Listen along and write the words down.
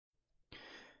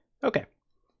Okay,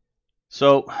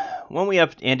 so when we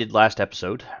ended last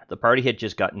episode, the party had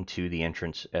just gotten to the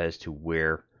entrance as to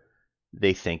where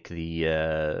they think the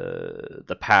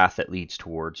path that leads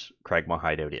towards Cragmaw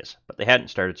Hideout is, but they hadn't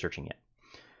started searching yet.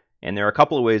 And there are a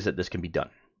couple of ways that this can be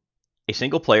done. A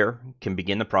single player can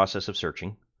begin the process of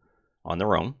searching on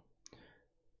their own.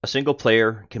 A single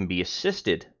player can be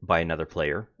assisted by another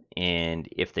player, and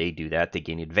if they do that, they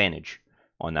gain advantage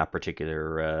on that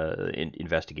particular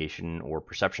investigation or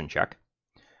perception check.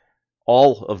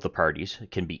 All of the parties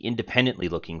can be independently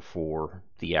looking for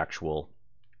the actual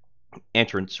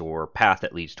entrance or path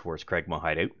that leads towards Cragmaw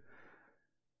Hideout,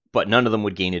 but none of them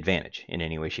would gain advantage in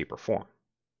any way, shape, or form.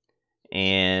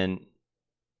 And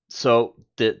so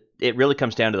it really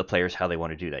comes down to the players how they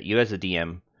want to do that. You as a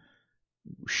DM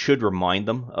should remind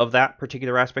them of that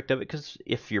particular aspect of it, because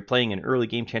if you're playing an early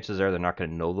game, chances are they're not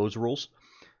going to know those rules.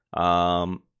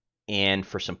 And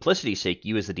for simplicity's sake,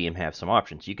 you as the DM have some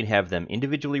options. You can have them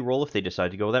individually roll if they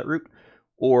decide to go that route,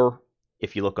 or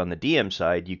if you look on the DM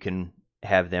side, you can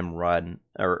have them run,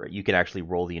 or you can actually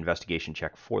roll the investigation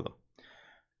check for them.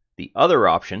 The other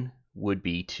option would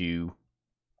be to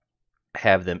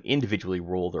have them individually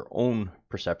roll their own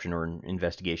perception or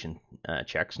investigation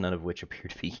checks, none of which appear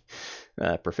to be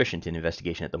proficient in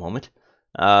investigation at the moment.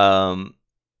 And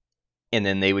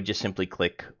then they would just simply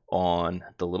click on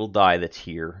the little die that's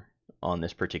here on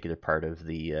this particular part of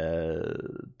the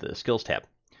skills tab.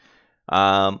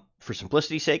 For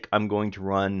simplicity's sake, I'm going to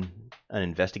run an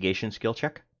investigation skill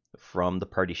check from the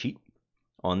party sheet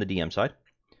on the DM side.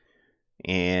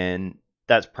 And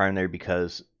that's primarily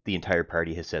because the entire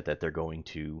party has said that they're going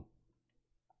to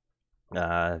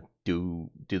do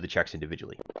the checks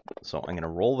individually. So I'm going to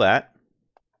roll that.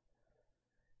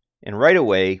 And right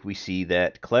away, we see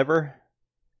that Clever,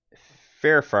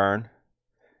 Fairfarn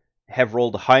have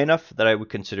rolled high enough that I would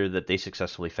consider that they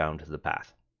successfully found the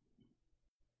path.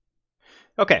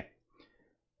 Okay,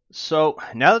 so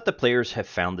now that the players have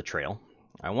found the trail,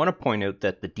 I want to point out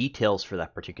that the details for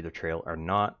that particular trail are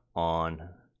not on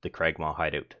the Cragmaw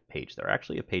Hideout page. They're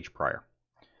actually a page prior.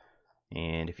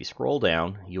 And if you scroll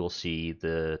down, you will see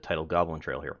the title Goblin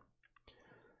Trail here.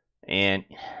 And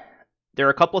there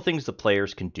are a couple of things the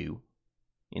players can do.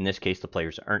 In this case, the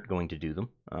players aren't going to do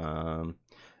them.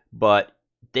 But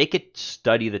they could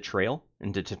study the trail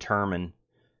and to determine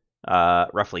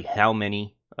roughly how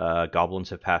many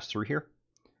goblins have passed through here.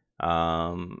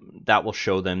 That will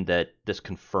show them that this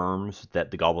confirms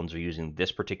that the goblins are using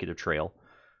this particular trail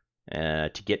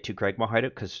to get to Cragmaw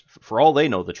Hideout, because for all they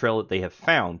know, the trail that they have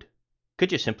found could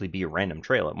just simply be a random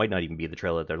trail. It might not even be the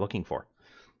trail that they're looking for.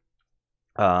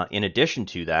 In addition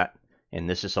to that, and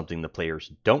this is something the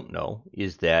players don't know,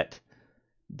 is that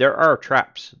there are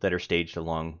traps that are staged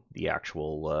along the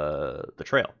actual the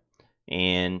trail.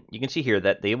 And you can see here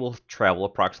that they will travel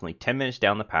approximately 10 minutes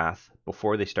down the path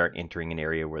before they start entering an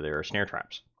area where there are snare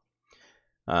traps.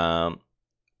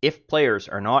 If players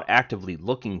are not actively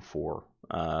looking for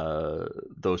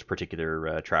those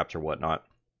particular traps or whatnot,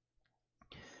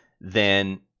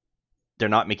 then they're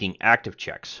not making active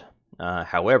checks.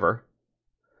 However,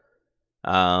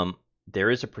 there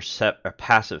is a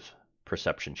passive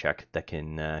perception check that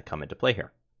can come into play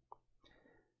here.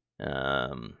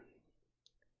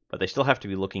 But they still have to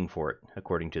be looking for it,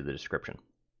 according to the description.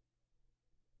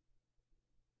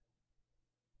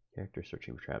 Characters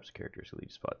searching for traps, characters who lead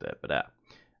to spot that,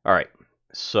 All right,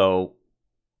 so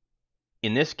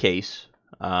in this case,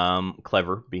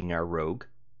 Clever, being our rogue,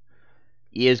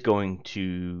 is going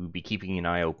to be keeping an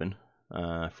eye open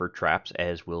for traps,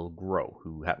 as will Grow,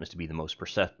 who happens to be the most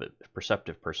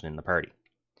perceptive person in the party.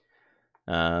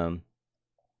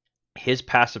 His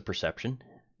passive perception,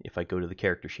 if I go to the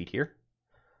character sheet here,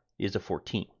 is a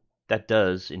 14. That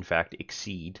does, in fact,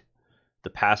 exceed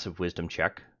the passive wisdom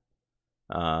check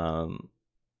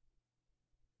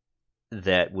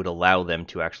that would allow them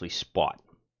to actually spot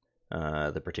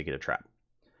the particular trap.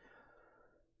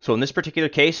 So in this particular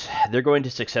case, they're going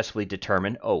to successfully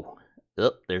determine,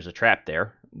 there's a trap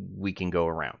there, we can go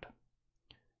around.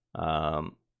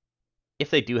 If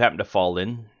they do happen to fall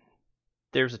in,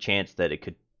 there's a chance that it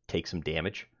could take some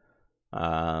damage.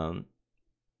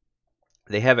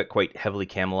 They have it quite heavily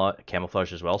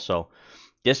camouflaged as well, so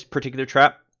this particular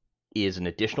trap is an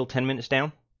additional 10 minutes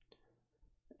down.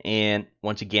 And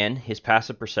once again, his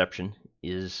passive perception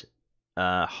is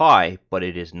high, but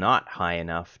it is not high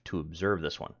enough to observe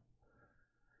this one.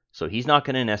 So he's not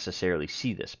going to necessarily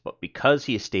see this, but because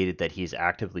he has stated that he is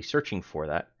actively searching for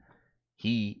that,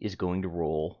 he is going to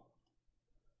roll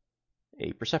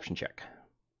a perception check.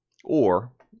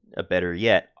 Or, better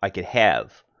yet, I could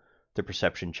have the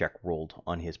perception check rolled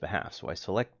on his behalf. So I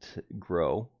select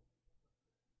Grow,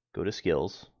 go to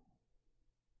skills,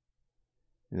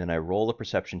 and then I roll a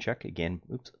perception check again.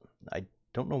 Oops, I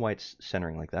don't know why it's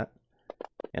centering like that.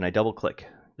 And I double click.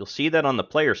 You'll see that on the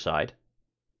player side,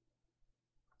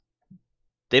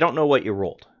 they don't know what you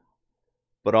rolled.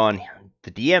 But on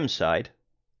the DM side,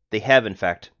 they have in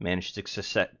fact managed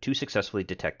to successfully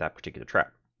detect that particular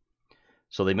trap.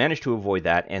 So they managed to avoid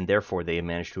that, and therefore they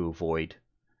managed to avoid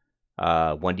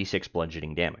 1d6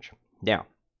 bludgeoning damage. Now,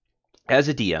 as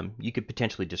a DM, you could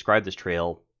potentially describe this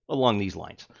trail along these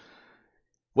lines.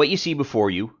 What you see before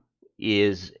you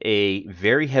is a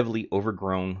very heavily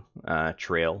overgrown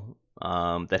trail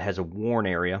that has a worn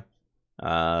area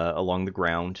along the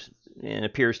ground and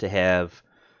appears to have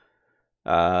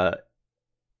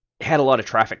had a lot of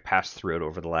traffic pass through it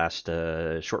over the last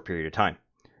short period of time.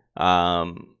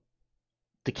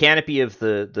 The canopy of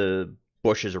the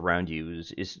bushes around you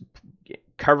is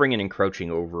covering and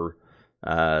encroaching over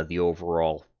the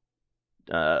overall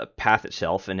path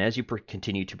itself, and as you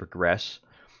continue to progress,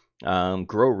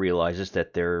 Grow realizes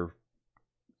that they're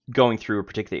going through a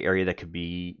particular area that could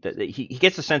be that he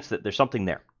gets the sense that there's something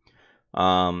there,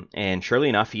 and surely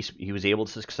enough, he was able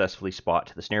to successfully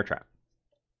spot the snare trap.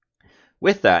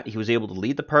 With that, he was able to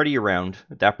lead the party around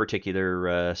that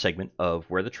particular segment of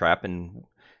where the trap, and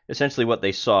essentially what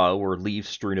they saw were leaves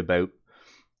strewn about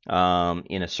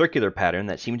in a circular pattern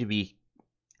that seemed to be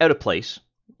out of place.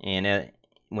 And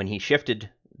when he shifted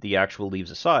the actual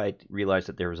leaves aside, realized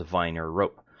that there was a vine or a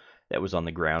rope that was on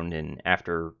the ground, and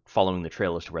after following the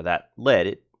trail as to where that led,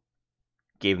 it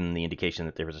gave him the indication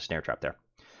that there was a snare trap there.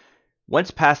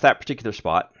 Once past that particular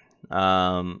spot,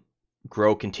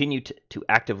 Grow continued to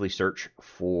actively search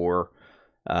for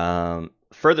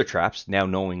further traps, now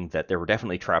knowing that there were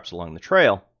definitely traps along the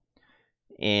trail.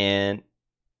 And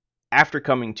after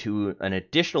coming to an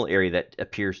additional area that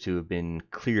appears to have been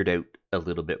cleared out a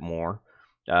little bit more,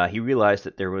 he realized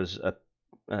that there was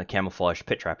a camouflaged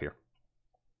pit trap here.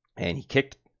 And he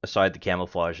kicked aside the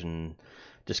camouflage and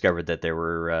discovered that there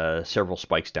were several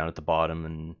spikes down at the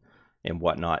bottom and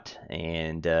whatnot.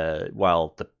 And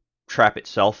while the trap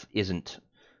itself isn't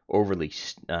overly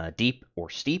deep or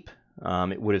steep,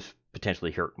 it would have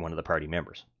potentially hurt one of the party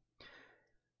members.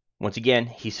 Once again,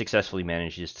 he successfully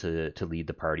manages to lead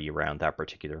the party around that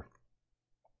particular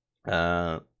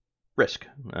trap.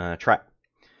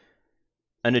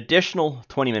 An additional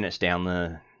 20 minutes down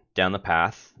the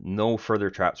path, no further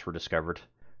traps were discovered.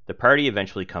 The party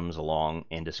eventually comes along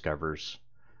and discovers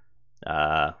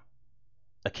a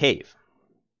cave.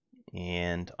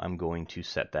 And I'm going to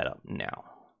set that up now.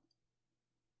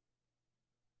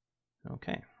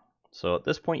 Okay, so at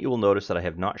this point you will notice that I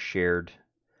have not shared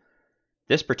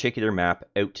this particular map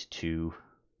out to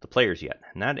the players yet.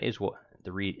 And that is what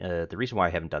the reason why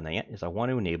I haven't done that yet is I want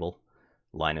to enable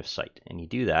line of sight. And you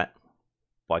do that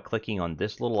by clicking on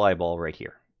this little eyeball right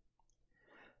here.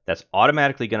 That's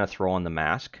automatically going to throw on the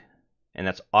mask, and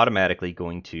that's automatically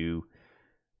going to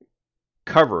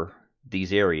cover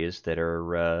these areas that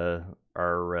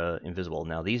are invisible.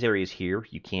 Now, these areas here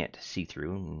you can't see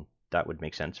through, and that would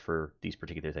make sense for these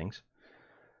particular things.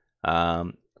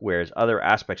 Whereas other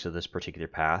aspects of this particular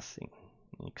path,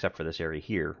 except for this area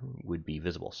here, would be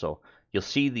visible. So you'll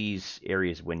see these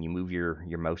areas when you move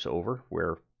your mouse over,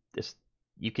 where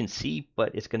you can see,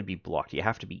 but it's going to be blocked. You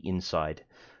have to be inside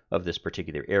of this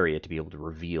particular area to be able to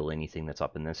reveal anything that's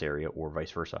up in this area, or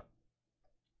vice versa.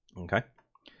 Okay.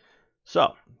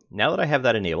 So now that I have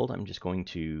that enabled, I'm just going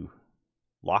to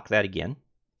lock that again.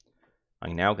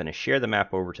 I'm now going to share the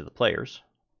map over to the players.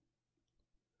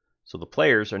 So the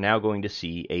players are now going to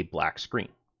see a black screen.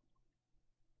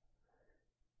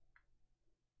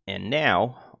 And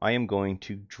now I am going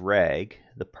to drag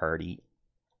the party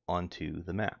onto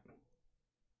the map.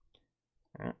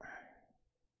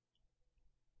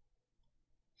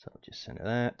 So just center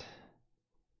that.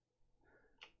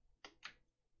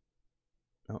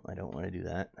 No, I don't want to do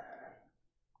that.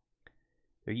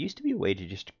 There used to be a way to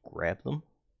just grab them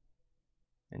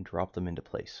and drop them into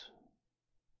place.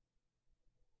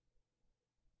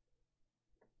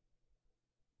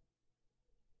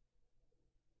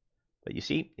 But you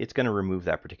see, it's going to remove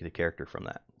that particular character from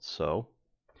that. So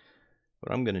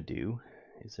what I'm going to do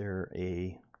is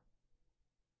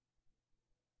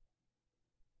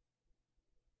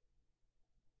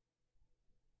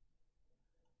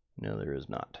No, there is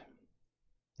not.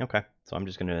 Okay, so I'm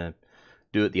just going to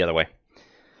do it the other way.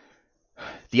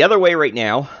 The other way right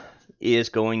now is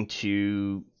going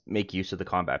to make use of the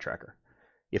combat tracker.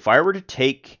 If I were to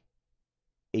take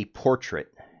a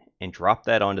portrait and drop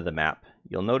that onto the map,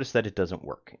 you'll notice that it doesn't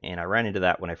work. And I ran into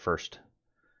that when I first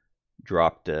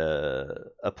dropped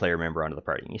a player member onto the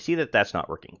party. And you see that that's not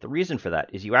working. The reason for that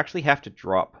is you actually have to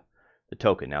drop the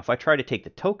token. Now, if I try to take the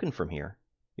token from here,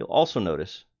 you'll also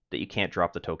notice that you can't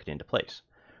drop the token into place.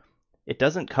 It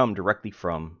doesn't come directly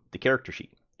from the character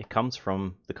sheet. It comes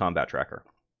from the combat tracker.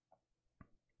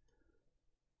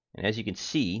 And as you can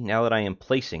see, now that I am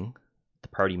placing the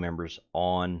party members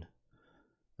on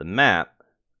the map,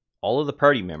 all of the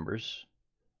party members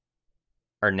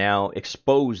are now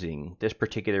exposing this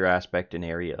particular aspect and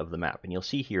area of the map. And you'll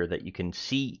see here that you can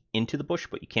see into the bush,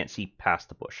 but you can't see past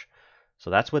the bush. So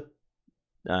that's what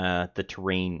the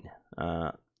terrain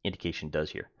indication does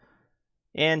here.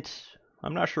 And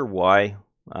I'm not sure why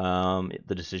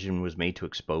the decision was made to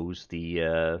expose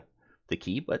the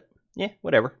key, but yeah,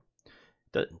 whatever.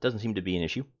 Doesn't seem to be an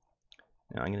issue.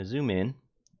 Now I'm going to zoom in,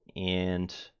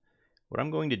 and what I'm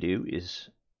going to do is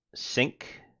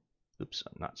sync. Oops,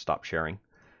 not stop sharing.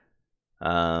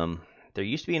 There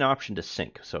used to be an option to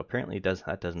sync, so apparently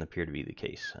that doesn't appear to be the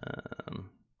case.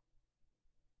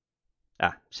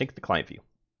 Sync the client view.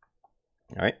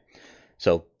 All right,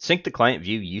 so sync the client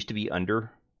view used to be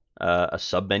under a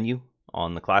sub-menu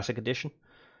on the Classic Edition.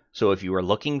 So if you are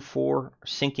looking for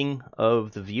syncing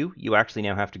of the view, you actually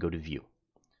now have to go to View.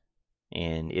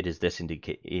 And it is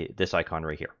this icon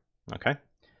right here. Okay.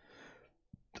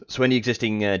 So any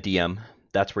existing DM,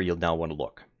 that's where you'll now want to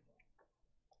look.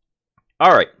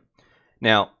 All right.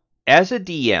 Now, as a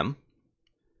DM,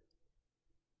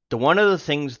 one of the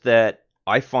things that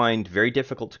I find very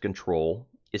difficult to control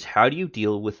is how do you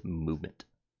deal with movement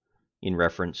in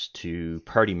reference to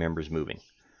party members moving.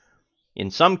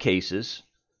 In some cases,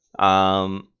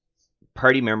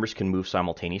 party members can move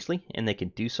simultaneously, and they can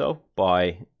do so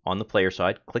by, on the player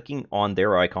side, clicking on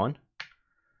their icon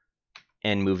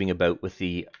and moving about with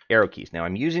the arrow keys. Now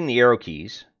I'm using the arrow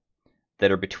keys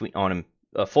that are on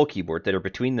a full keyboard that are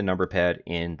between the number pad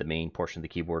and the main portion of the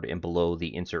keyboard and below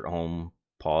the insert home,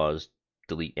 pause,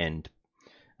 delete, end,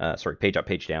 page up,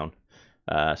 page down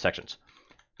sections.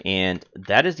 And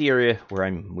that is the area where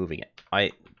I'm moving it.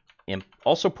 I am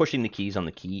also pushing the keys on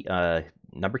the key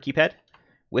number keypad.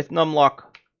 With numlock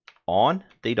on,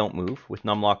 they don't move. With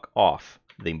numlock off,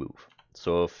 they move.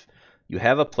 So if you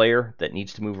have a player that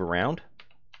needs to move around,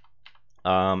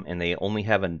 and they only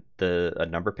have a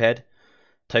number pad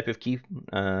type of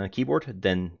keyboard,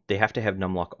 then they have to have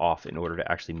numlock off in order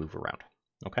to actually move around.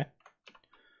 Okay?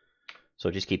 So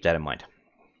just keep that in mind.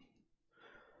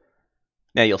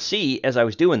 Now you'll see, as I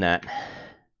was doing that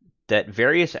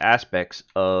various aspects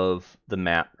of the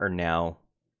map are now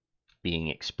being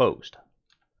exposed.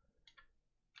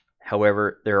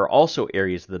 However, there are also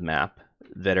areas of the map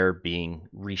that are being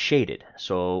reshaded.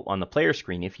 So on the player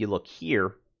screen, if you look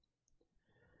here,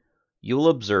 you'll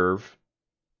observe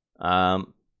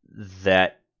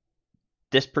that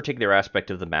this particular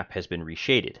aspect of the map has been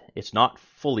reshaded. It's not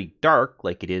fully dark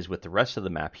like it is with the rest of the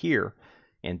map here,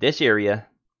 and this area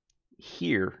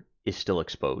here is still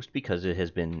exposed because it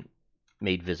has been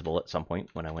made visible at some point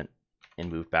when I went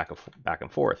and moved back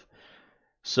and forth.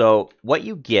 So what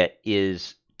you get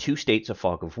is two states of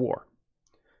fog of war.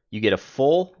 You get a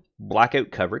full blackout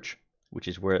coverage, which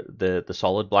is where the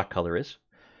solid black color is,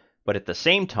 but at the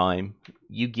same time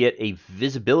you get a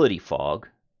visibility fog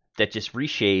that just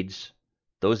reshades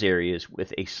those areas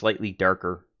with a slightly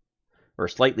darker or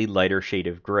slightly lighter shade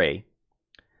of gray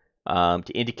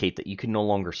to indicate that you can no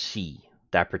longer see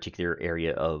that particular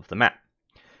area of the map.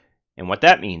 And what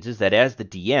that means is that as the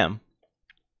DM,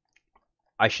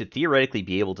 I should theoretically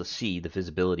be able to see the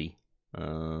visibility,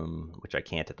 which I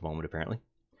can't at the moment apparently.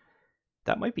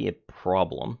 That might be a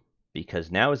problem,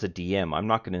 because now as a DM, I'm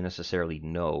not going to necessarily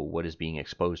know what is being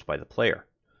exposed by the player.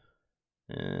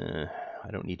 I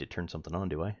don't need to turn something on,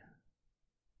 do I?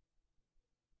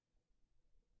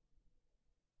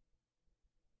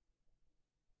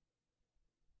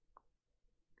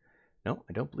 No,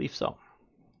 I don't believe so.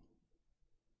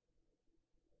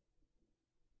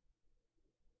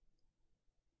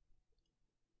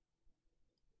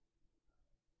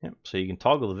 Yep, so you can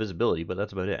toggle the visibility, but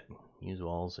that's about it. Use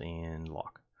walls and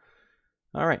lock.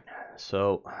 All right,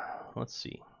 so let's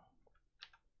see.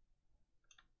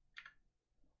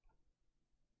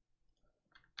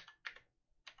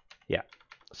 Yeah,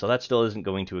 so that still isn't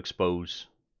going to expose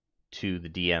to the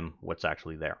DM what's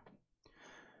actually there.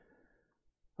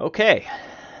 Okay,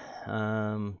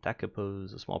 that could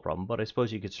pose a small problem, but I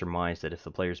suppose you could surmise that if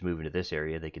the players move into this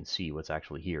area, they can see what's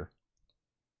actually here.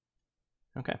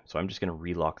 Okay, so I'm just going to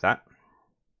relock that,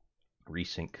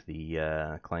 resync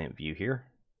the client view here,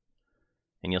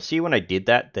 and you'll see when I did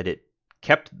that it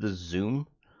kept the zoom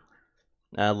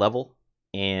level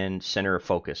and center of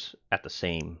focus at the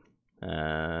same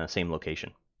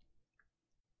location.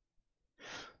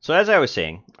 So as I was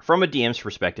saying, from a DM's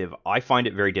perspective, I find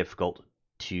it very difficult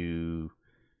to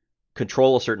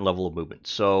control a certain level of movement.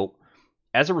 So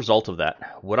as a result of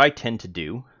that, what I tend to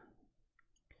do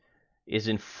is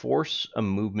enforce a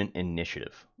movement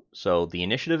initiative. So the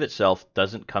initiative itself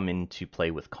doesn't come into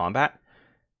play with combat.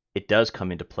 It does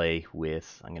come into play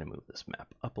with, I'm going to move this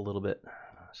map up a little bit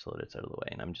so that it's out of the way,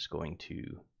 and I'm just going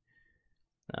to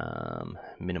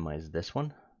minimize this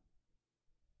one.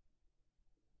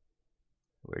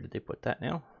 Where did they put that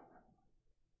now?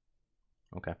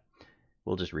 Okay,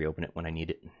 we'll just reopen it when I need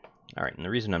it. All right, and the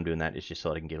reason I'm doing that is just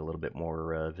so I can get a little bit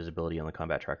more visibility on the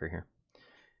combat tracker here.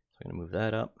 So I'm going to move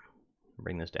that up,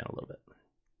 bring this down a little bit.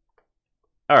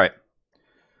 All right,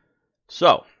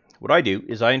 so what I do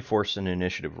is I enforce an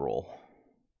initiative roll.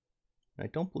 I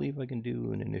don't believe I can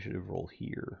do an initiative roll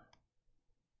here.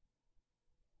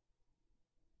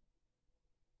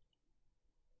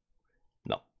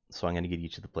 No, so I'm going to get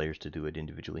each of the players to do it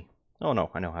individually. Oh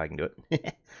no, I know how I can do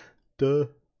it. Duh.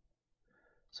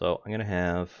 So I'm going to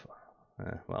have,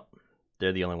 well,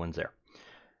 they're the only ones there.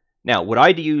 Now, what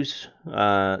I'd use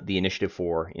the initiative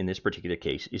for in this particular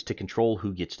case is to control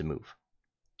who gets to move.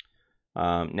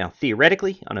 Now,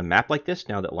 theoretically, on a map like this,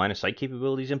 now that line of sight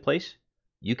capability is in place,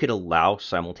 you could allow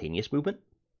simultaneous movement.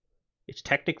 It's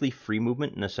technically free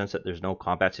movement in the sense that there's no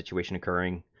combat situation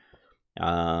occurring.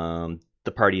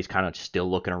 The party is kind of still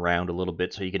looking around a little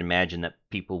bit, so you can imagine that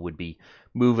people would be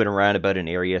moving around about an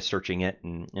area, searching it,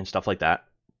 and stuff like that.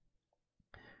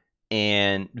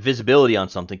 And visibility on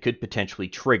something could potentially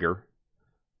trigger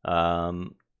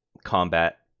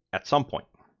combat at some point.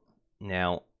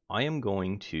 Now, I am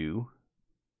going to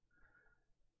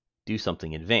do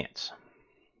something advanced.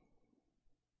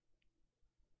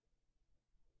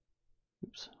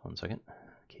 Oops, 1 second.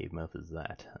 Cave mouth is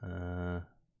that.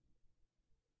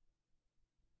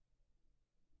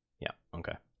 Yeah,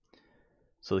 okay.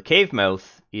 So the cave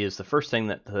mouth is the first thing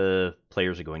that the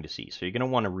players are going to see. So you're going to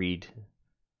want to read,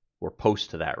 or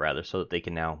post to that rather, so that they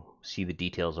can now see the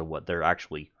details of what they're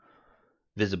actually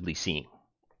visibly seeing.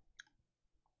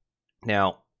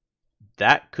 Now,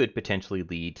 that could potentially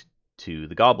lead to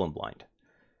the goblin blind.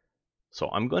 So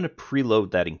I'm going to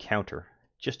preload that encounter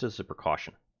just as a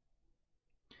precaution.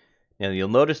 Now you'll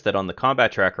notice that on the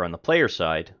combat tracker on the player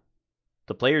side,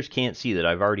 the players can't see that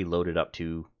I've already loaded up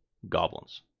 2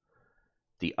 goblins.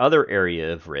 The other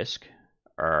area of risk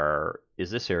is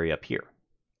this area up here.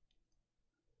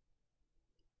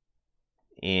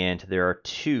 And there are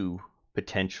 2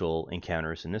 potential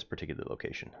encounters in this particular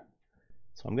location.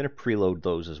 So I'm going to preload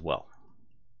those as well.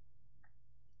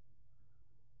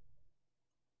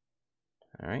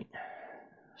 All right,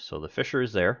 so the fissure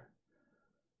is there,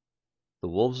 the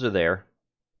wolves are there,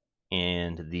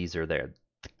 and these are there.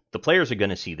 The players are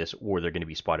going to see this, or they're going to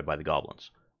be spotted by the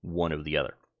goblins, one or the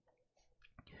other.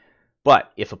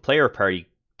 But if a player party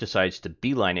decides to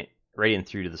beeline it right in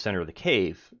through to the center of the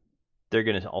cave, they're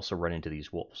going to also run into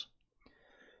these wolves.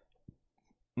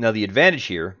 Now the advantage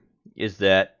here is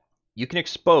that you can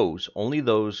expose only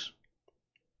those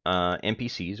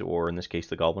NPCs, or in this case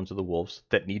the goblins or the wolves,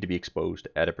 that need to be exposed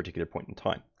at a particular point in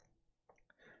time.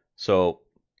 So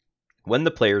when the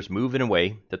players move in a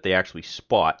way that they actually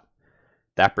spot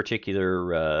that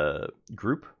particular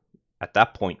group, at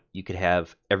that point you could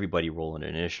have everybody roll an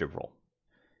initiative roll,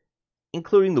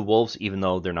 including the wolves, even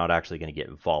though they're not actually going to get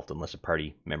involved unless a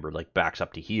party member like backs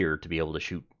up to here to be able to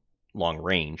shoot long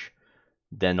range.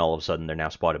 Then all of a sudden they're now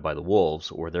spotted by the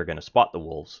wolves, or they're going to spot the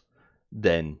wolves.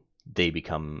 Then they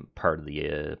become part of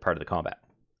the combat.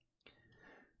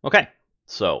 Okay,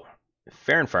 so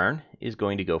Phandelver is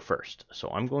going to go first. So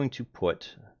I'm going to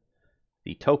put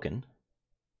the token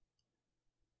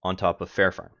on top of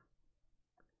Phandelver.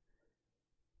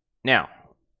 Now,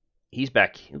 he's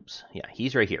back. Oops, yeah,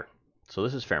 he's right here. So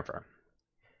this is Phandelver.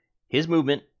 His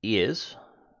movement is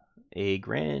a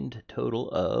grand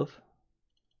total of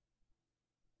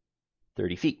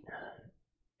 30 feet.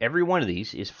 Every one of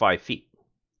these is 5 feet.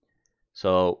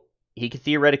 So he could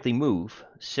theoretically move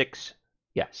 6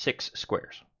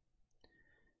 squares.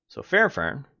 So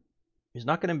Phandelver is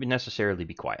not going to necessarily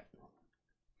be quiet.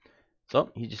 So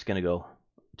he's just going to go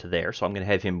to there. So I'm going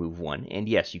to have him move 1. And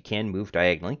yes, you can move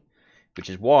diagonally, which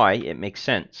is why it makes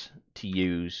sense to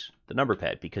use the number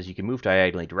pad, because you can move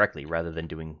diagonally directly rather than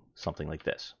doing something like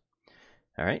this.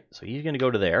 All right, so he's going to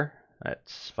go to there.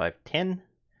 That's 5, 10,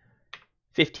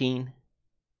 15,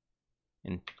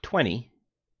 and 20.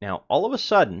 Now, all of a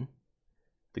sudden,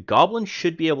 the goblin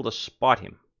should be able to spot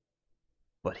him,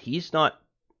 but he's not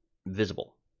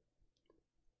visible.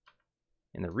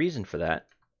 And the reason for that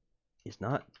is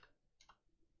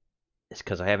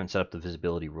because I haven't set up the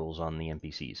visibility rules on the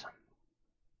NPCs.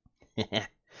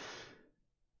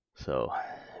 So,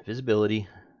 visibility.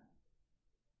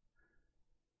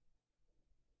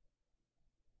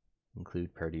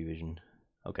 Include party vision.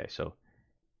 Okay, so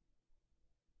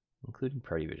including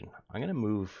party vision. I'm going to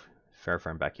move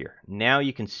Fairfarm back here. Now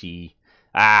you can see,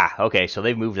 okay, so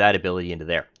they've moved that ability into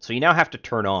there. So you now have to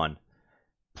turn on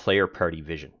player party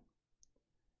vision.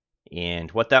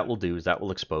 And what that will do is that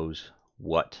will expose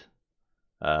what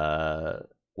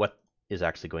is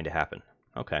actually going to happen.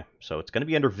 Okay, so it's going to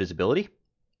be under visibility.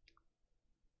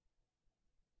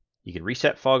 You can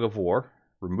reset fog of war,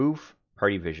 remove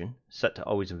party vision, set to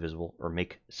always invisible, or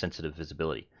make sensitive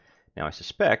visibility. Now I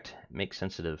suspect make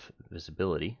sensitive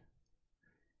visibility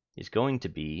is going to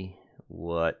be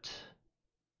what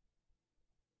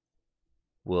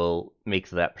will make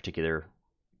that particular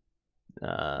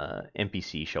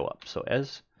NPC show up. So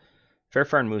as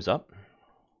Fairfarn moves up,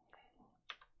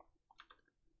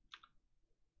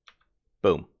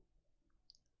 boom.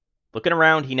 Looking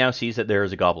around, he now sees that there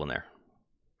is a goblin there.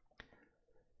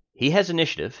 He has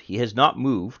initiative. He has not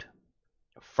moved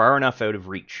far enough out of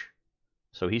reach.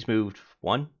 So he's moved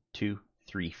 1, 2,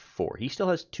 3, 4. He still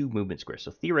has 2 movement squares. So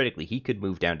theoretically, he could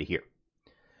move down to here.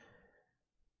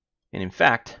 And in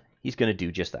fact, he's going to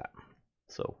do just that.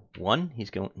 So 1,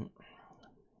 he's going to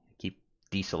keep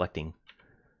deselecting.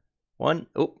 1,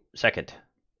 oh, second.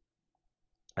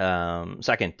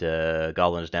 Second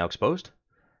goblin is now exposed.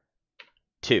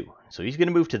 2. So he's going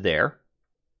to move to there.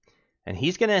 And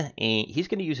he's going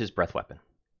to use his breath weapon.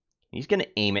 He's going to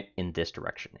aim it in this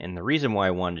direction. And the reason why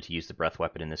I wanted to use the breath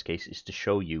weapon in this case is to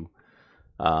show you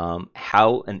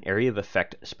how an area of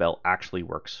effect spell actually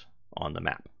works on the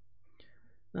map.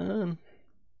 Maybe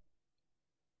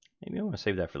I want to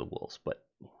save that for the wolves, but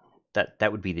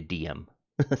that would be the DM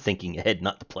thinking ahead,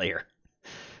 not the player.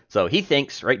 So he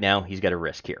thinks right now he's got a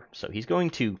risk here. So he's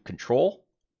going to control,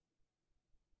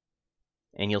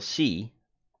 and you'll see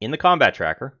in the combat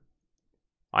tracker,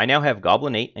 I now have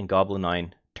Goblin 8 and Goblin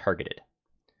 9 targeted.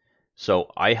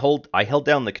 So I held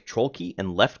down the control key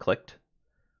and left clicked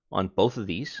on both of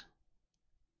these,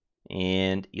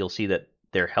 and you'll see that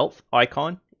their health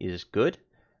icon is good.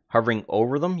 Hovering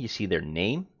over them, you see their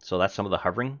name. So that's some of the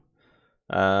hovering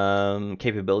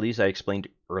capabilities I explained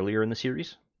earlier in the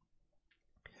series.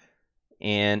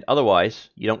 And otherwise,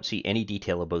 you don't see any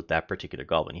detail about that particular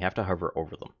goblin. You have to hover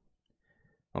over them.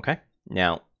 Okay,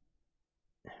 now,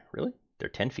 really? They're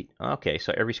 10 feet. Okay,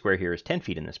 so every square here is 10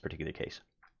 feet in this particular case.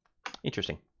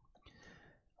 Interesting.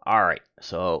 All right,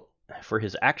 so for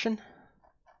his action,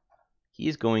 he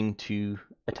is going to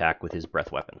attack with his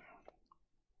breath weapon.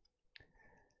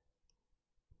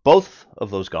 Both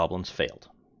of those goblins failed,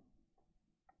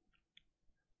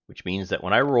 which means that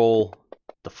when I roll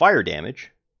the fire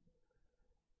damage,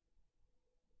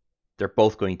 they're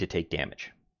both going to take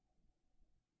damage.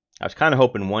 I was kind of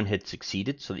hoping one had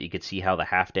succeeded so that you could see how the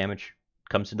half damage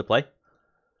comes into play.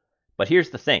 But here's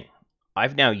the thing.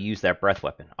 I've now used that breath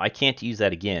weapon. I can't use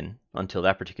that again until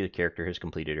that particular character has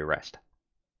completed a rest.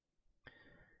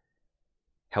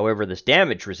 However, this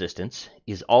damage resistance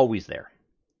is always there.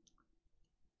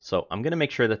 So I'm going to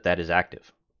make sure that that is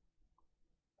active.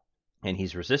 And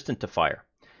he's resistant to fire.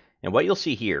 And what you'll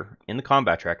see here in the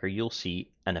combat tracker, you'll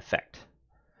see an effect.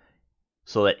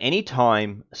 So that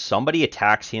anytime somebody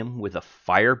attacks him with a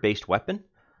fire-based weapon,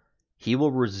 he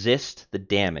will resist the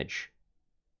damage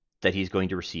that he's going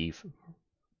to receive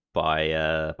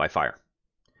by fire.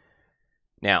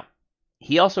 Now,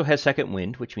 he also has second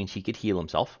wind, which means he could heal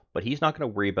himself, but he's not going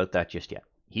to worry about that just yet.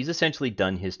 He's essentially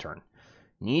done his turn.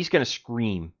 And he's going to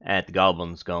scream at the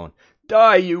goblins going,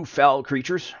 "Die, you foul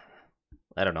creatures!"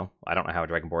 I don't know how a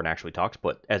Dragonborn actually talks,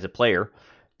 but as a player,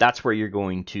 that's where you're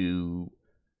going to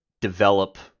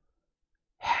develop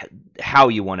how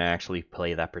you want to actually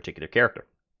play that particular character.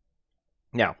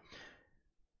 Now,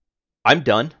 I'm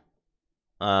done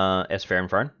as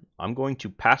Fairfarn. I'm going to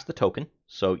pass the token,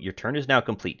 so your turn is now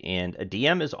complete, and a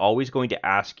DM is always going to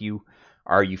ask you,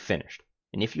 are you finished?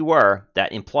 And if you are,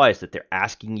 that implies that they're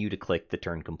asking you to click the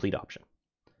turn complete option.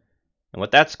 And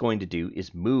what that's going to do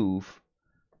is move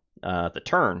the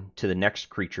turn to the next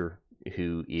creature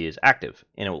who is active,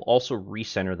 and it will also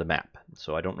recenter the map.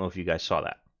 So I don't know if you guys saw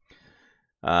that.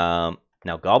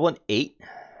 Now, Goblin 8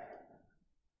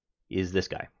 is this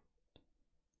guy.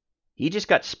 He just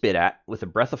got spit at with a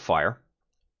breath of fire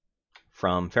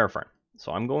from Fairfarn.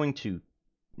 So I'm going to,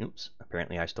 oops,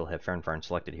 apparently I still have Fairfarn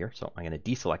selected here, so I'm going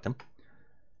to deselect him.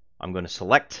 I'm going to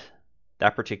select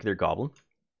that particular goblin,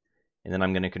 and then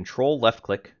I'm going to control left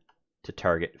click to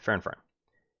target Fairfarn.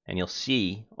 And you'll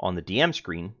see on the DM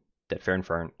screen that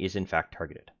Fairfarn is in fact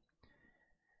targeted.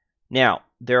 Now,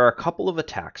 there are a couple of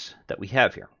attacks that we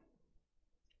have here.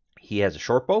 He has a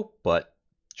short bow, but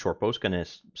shortbow is going to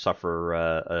suffer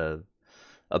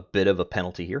a bit of a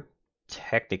penalty here,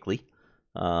 technically.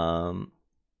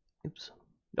 Oops.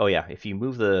 Oh yeah, if you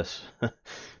move the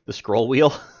the scroll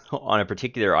wheel on a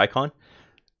particular icon,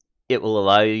 it will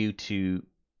allow you to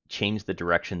change the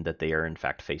direction that they are in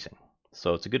fact facing.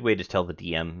 So it's a good way to tell the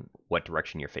DM what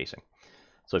direction you're facing.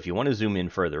 So if you want to zoom in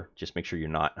further, just make sure you're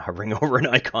not hovering over an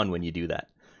icon when you do that.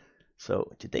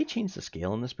 So did they change the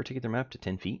scale on this particular map to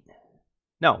 10 feet?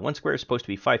 No, one square is supposed to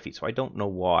be 5 feet, so I don't know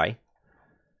why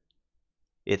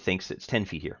it thinks it's 10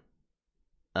 feet here.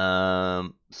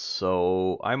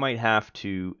 So I might have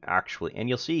to actually, and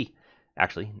you'll see,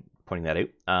 actually, pointing that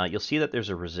out, you'll see that there's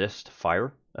a resist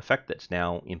fire effect that's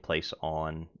now in place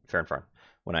on Phandelver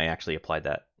when I actually applied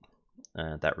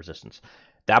that resistance.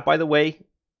 That, by the way,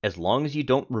 as long as you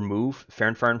don't remove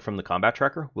Phandelver from the combat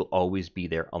tracker, will always be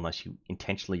there unless you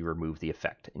intentionally remove the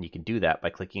effect. And you can do that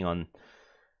by clicking on,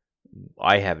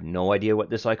 I have no idea what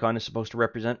this icon is supposed to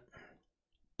represent,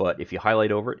 but if you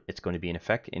highlight over it, it's going to be in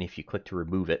effect, and if you click to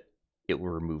remove it, it will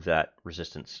remove that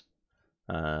resistance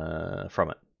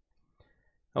from it.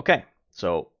 Okay,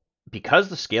 so because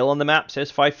the scale on the map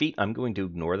says 5 feet, I'm going to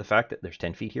ignore the fact that there's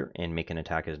 10 feet here and make an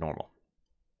attack as normal.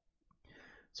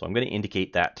 So I'm going to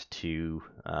indicate that to...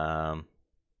 I'm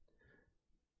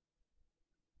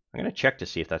going to check to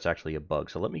see if that's actually a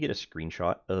bug. So let me get a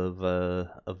screenshot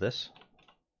of this.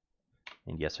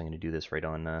 And yes, I'm going to do this right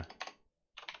on the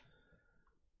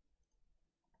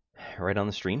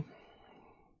stream.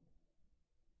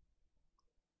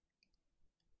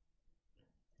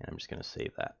 And I'm just going to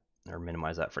save that or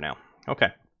minimize that for now.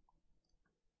 Okay.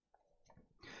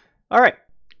 All right.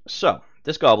 So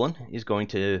this goblin is going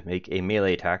to make a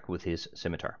melee attack with his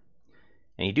scimitar.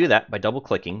 And you do that by double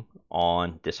clicking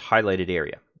on this highlighted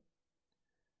area.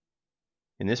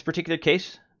 In this particular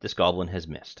case, this goblin has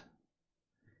missed.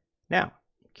 Now,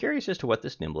 curious as to what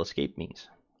this nimble escape means.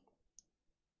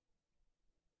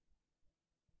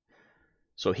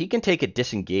 So he can take a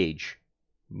disengage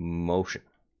motion,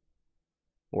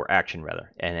 or action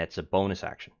rather, and it's a bonus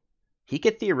action. He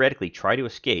could theoretically try to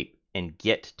escape and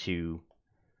get to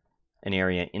an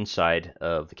area inside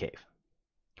of the cave.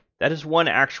 That is one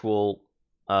actual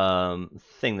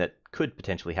thing that could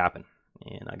potentially happen.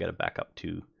 And I got to back up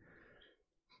to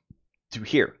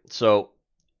here. So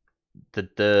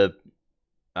the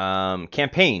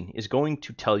campaign is going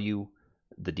to tell you,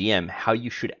 the DM, how you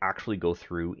should actually go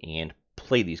through and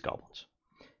play these goblins.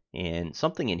 And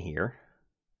something in here.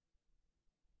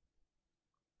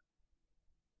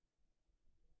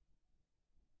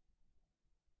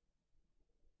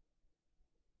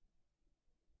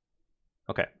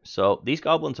 Okay, so these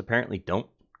goblins apparently don't,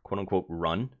 quote unquote,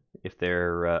 run if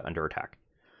they're under attack.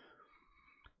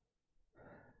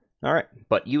 All right,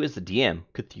 but you as the DM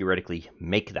could theoretically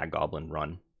make that goblin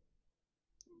run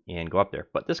and go up there.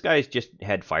 But this guy's just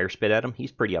had fire spit at him.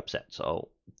 He's pretty upset, so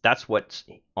that's what's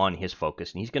on his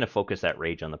focus, and he's going to focus that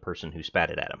rage on the person who spat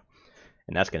it at him,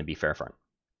 and that's going to be Phandelver.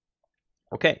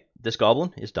 Okay, this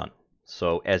goblin is done.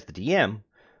 So as the DM,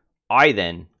 I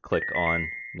then click on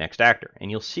Next Actor,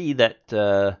 and you'll see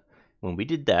that when we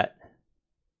did that,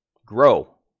 Grow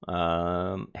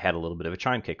had a little bit of a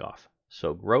chime kickoff.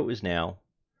 So Grow is now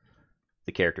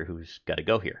the character who's got to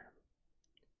go here.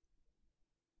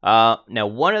 Now,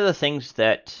 one of the things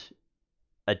that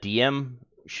a DM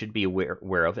should be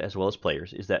aware of, as well as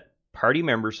players, is that party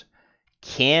members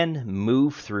can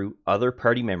move through other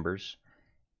party members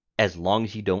as long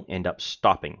as you don't end up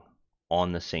stopping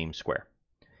on the same square.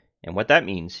 And what that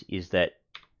means is that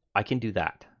I can do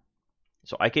that.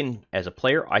 So I can, as a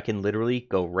player, I can literally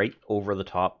go right over the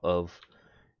top of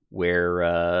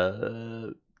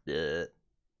where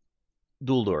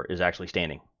Duldor is actually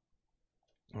standing.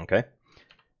 Okay?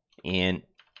 And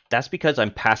that's because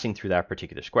I'm passing through that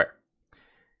particular square.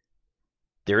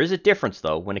 There is a difference,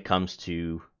 though, when it comes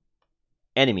to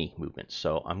enemy movements.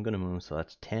 So I'm going to move, so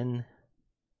that's 10,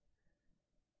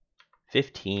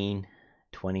 15,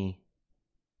 20,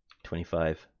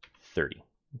 25, 30.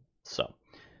 So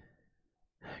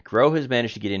Grow has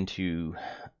managed to get into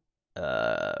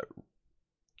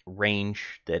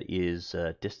range that is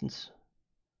distance.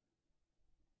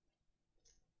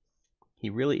 He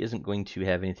really isn't going to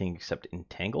have anything except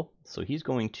entangle, so he's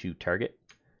going to target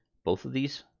both of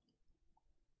these.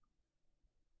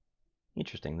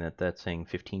 Interesting that that's saying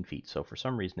 15 feet, so for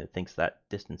some reason it thinks that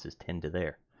distance is 10 to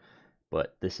there,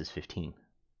 but this is 15.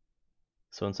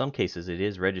 So in some cases it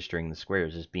is registering the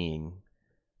squares as being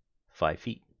 5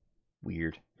 feet.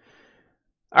 Weird.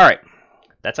 Alright,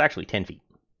 that's actually 10 feet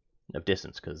of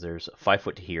distance, because there's 5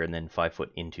 foot to here and then 5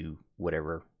 foot into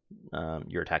whatever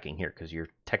you're attacking here, because you're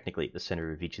technically at the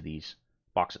center of each of these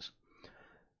boxes.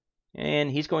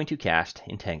 And he's going to cast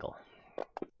Entangle.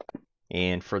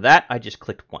 And for that, I just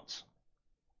clicked once.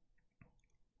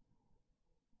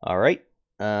 All right,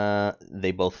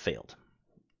 they both failed.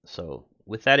 So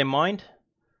with that in mind,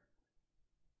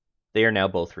 they are now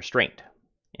both restrained.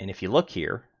 And if you look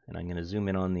here, and I'm going to zoom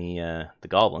in on the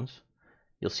goblins,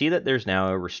 you'll see that there's now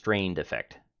a restrained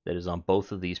effect that is on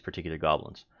both of these particular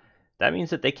goblins. That means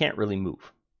that they can't really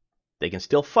move. They can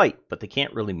still fight, but they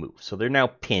can't really move. So they're now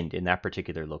pinned in that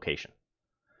particular location.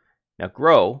 Now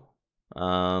Grow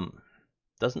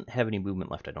doesn't have any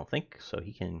movement left, I don't think. So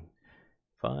he can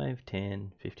 5,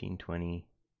 10, 15, 20,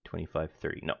 25,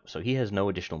 30. No, so he has no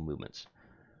additional movements.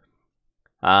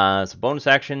 As a bonus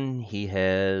action, he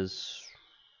has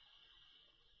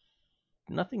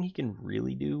nothing he can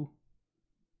really do.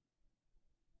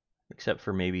 Except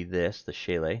for maybe this, the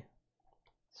Shayla.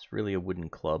 It's really a wooden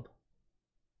club.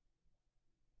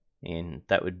 And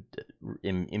that would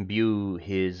imbue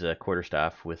his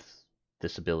quarterstaff with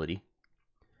this ability.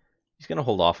 He's going to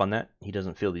hold off on that. He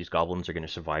doesn't feel these goblins are going to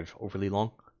survive overly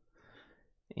long.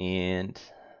 And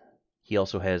he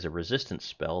also has a resistance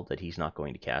spell that he's not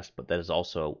going to cast, but that is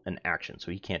also an action,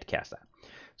 so he can't cast that.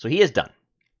 So he is done.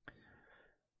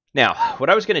 Now, what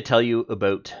I was going to tell you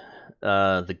about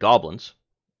the goblins,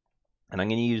 and I'm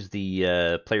going to use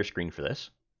the player screen for this,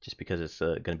 just because it's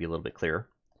going to be a little bit clearer.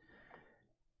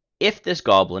 If this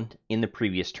goblin in the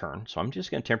previous turn, so I'm just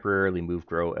going to temporarily move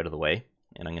Grow out of the way,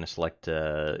 and I'm going to select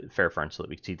Fairfarn so that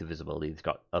we can see the visibility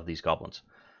of these goblins.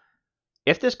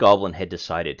 If this goblin had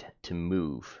decided to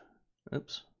move,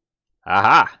 oops,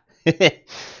 aha,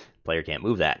 player can't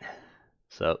move that.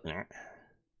 So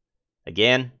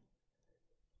again,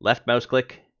 left mouse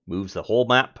click moves the whole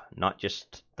map, not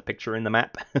just the picture in the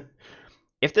map.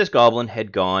 If this goblin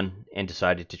had gone and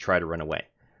decided to try to run away,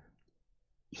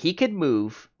 he could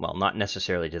move, well, not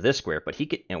necessarily to this square, but he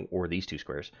could, or these two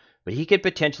squares, but he could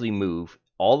potentially move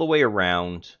all the way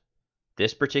around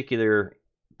this particular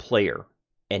player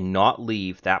and not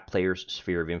leave that player's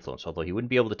sphere of influence, although he wouldn't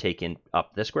be able to take in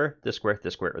up this square, this square,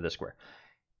 this square, or this square.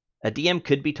 A DM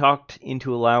could be talked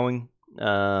into allowing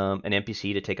an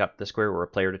NPC to take up the square or a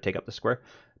player to take up the square,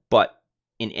 but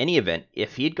in any event,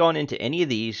 if he had gone into any of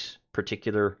these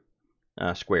particular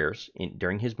squares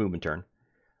during his movement turn,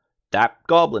 that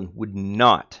goblin would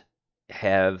not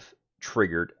have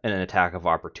triggered an attack of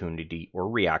opportunity or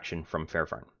reaction from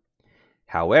Fairfarn.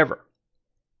 However,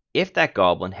 if that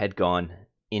goblin had gone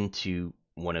into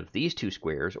one of these two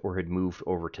squares or had moved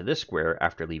over to this square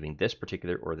after leaving this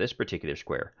particular or this particular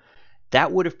square,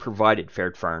 that would have provided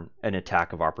Fairfarn an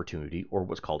attack of opportunity or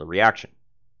what's called a reaction.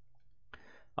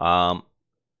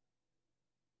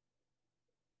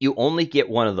 You only get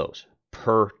one of those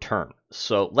per turn.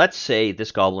 So let's say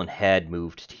this goblin had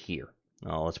moved to here.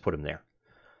 Oh, let's put him there.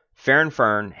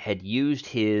 Fairfarn had used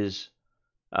his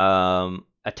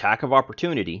attack of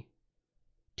opportunity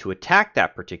to attack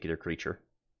that particular creature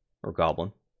or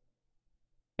goblin.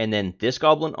 And then this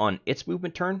goblin on its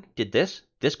movement turn did this.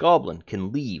 This goblin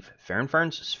can leave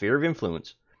Fairfarn's sphere of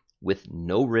influence with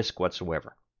no risk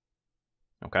whatsoever.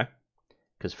 Okay?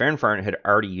 Because Fairfarn had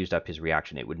already used up his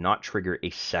reaction. It would not trigger a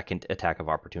second attack of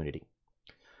opportunity.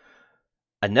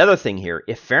 Another thing here,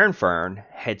 if Fairfarn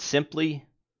had simply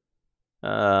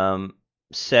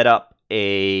set up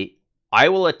a, I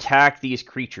will attack these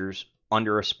creatures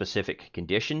under a specific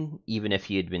condition, even if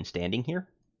he had been standing here,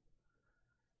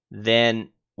 then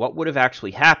what would have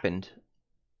actually happened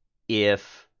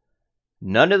if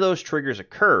none of those triggers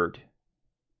occurred,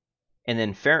 and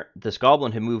then this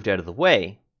goblin had moved out of the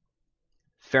way,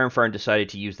 Fairfarn decided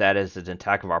to use that as an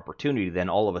attack of opportunity, then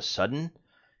all of a sudden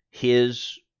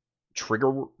his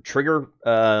trigger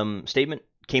statement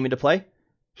came into play,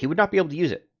 he would not be able to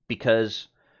use it, because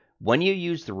when you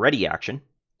use the ready action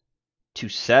to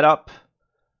set up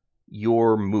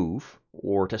your move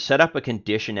or to set up a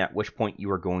condition at which point you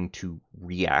are going to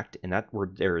react, and that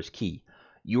word there is key,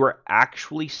 you are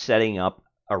actually setting up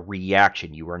a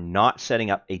reaction. You are not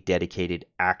setting up a dedicated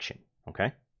action,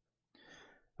 okay?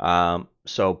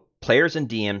 So players and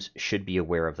DMs should be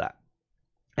aware of that.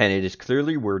 And it is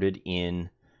clearly worded in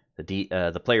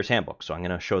the player's handbook. So I'm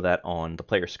going to show that on the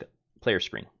player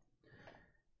screen.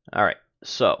 All right,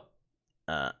 so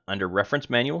under reference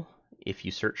manual, if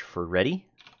you search for ready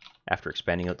after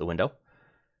expanding out the window,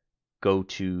 go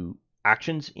to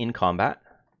actions in combat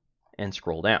and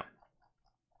scroll down.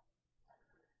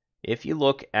 If you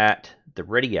look at the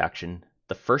ready action,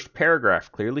 the first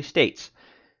paragraph clearly states,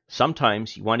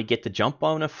 sometimes you want to get the jump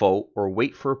on a foe or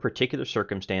wait for a particular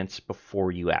circumstance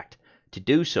before you act. To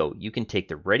do so, you can take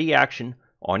the ready action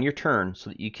on your turn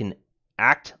so that you can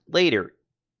act later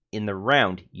in the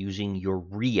round using your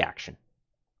reaction.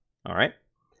 All right.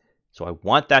 So I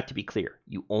want that to be clear.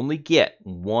 You only get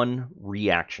one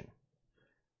reaction.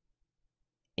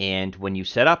 And when you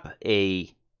set up a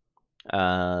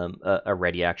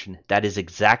ready action, that is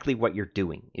exactly what you're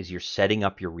doing, is you're setting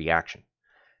up your reaction.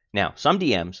 Now, some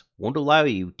DMs won't allow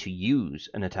you to use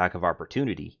an attack of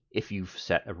opportunity if you've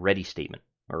set a ready statement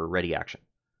or a ready action.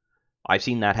 I've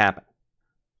seen that happen.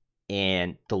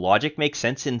 And the logic makes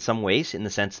sense in some ways, in the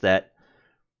sense that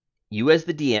you as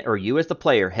the DM or you as the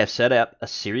player have set up a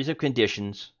series of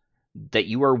conditions that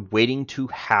you are waiting to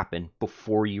happen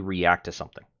before you react to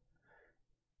something.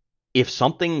 If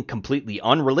something completely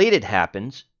unrelated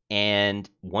happens and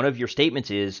one of your statements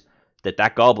is that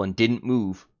that goblin didn't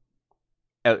move,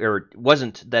 or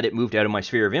wasn't that it moved out of my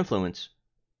sphere of influence,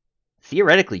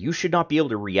 theoretically you should not be able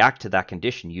to react to that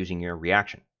condition using your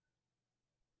reaction.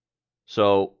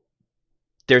 So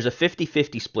there's a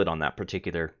 50-50 split on that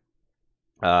particular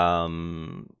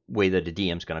way that a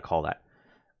DM is going to call that.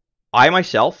 I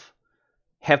myself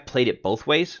have played it both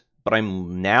ways, but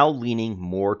I'm now leaning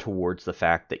more towards the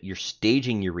fact that you're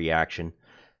staging your reaction.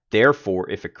 Therefore,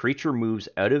 if a creature moves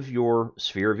out of your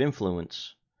sphere of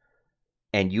influence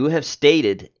and you have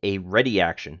stated a ready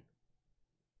action,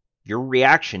 your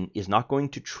reaction is not going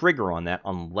to trigger on that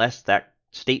unless that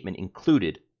statement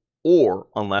included, or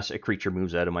unless a creature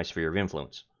moves out of my sphere of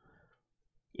influence.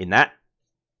 In that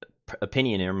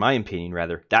opinion, or my opinion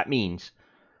rather, that means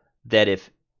that if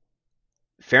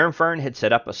Phandelver had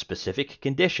set up a specific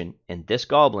condition and this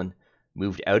goblin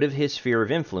moved out of his sphere of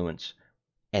influence,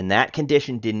 and that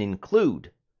condition didn't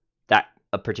include that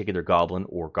a particular goblin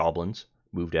or goblins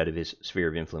moved out of his sphere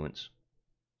of influence,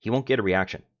 he won't get a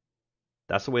reaction.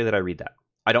 That's the way that I read that.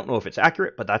 I don't know if it's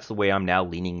accurate, but that's the way I'm now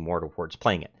leaning more towards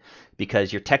playing it,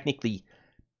 because you're technically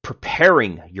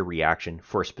preparing your reaction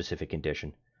for a specific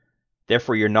condition.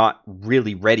 Therefore, you're not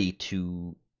really ready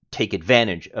to take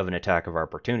advantage of an attack of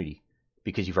opportunity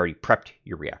because you've already prepped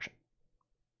your reaction.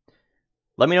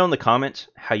 Let me know in the comments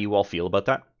how you all feel about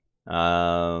that.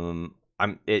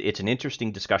 It's an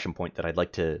interesting discussion point that I'd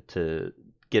like to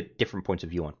get different points of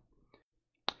view on.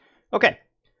 Okay,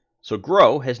 so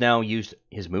Grow has now used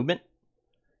his movement.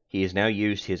 He has now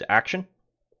used his action.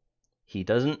 He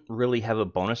doesn't really have a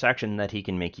bonus action that he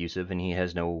can make use of, and he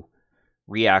has no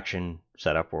reaction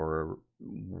set up or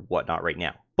whatnot right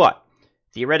now. But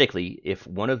theoretically, if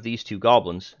one of these two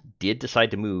goblins did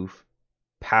decide to move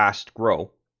past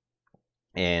Grow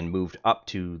and moved up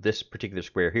to this particular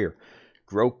square here,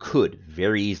 Grow could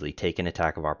very easily take an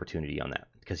attack of opportunity on that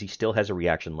because he still has a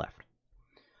reaction left.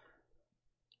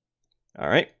 All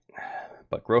right,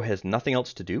 but Grow has nothing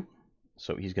else to do,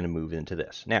 so he's going to move into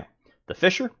this. Now, the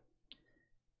Fisher,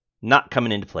 not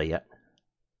coming into play yet.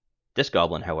 This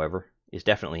goblin, however, is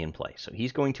definitely in play. So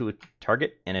he's going to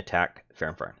target and attack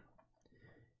Phandelver.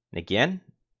 And again,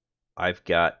 I've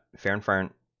got Phandelver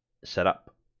set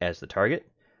up as the target.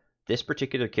 This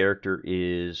particular character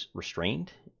is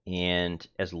restrained, and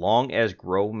as long as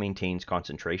Grow maintains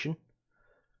concentration,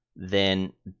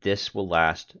 then this will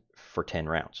last for 10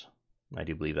 rounds. I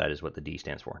do believe that is what the D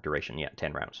stands for. Duration, yeah,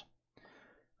 10 rounds.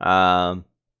 All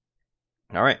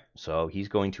right, so he's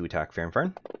going to attack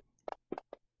Phandelver.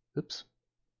 Oops.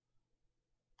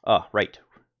 Oh, right.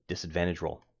 Disadvantage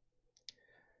roll.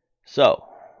 So,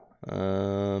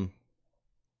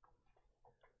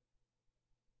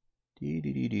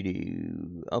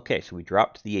 okay, so we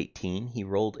dropped the 18. He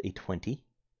rolled a 20.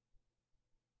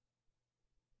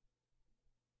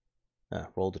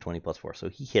 Rolled a 20 plus 4, so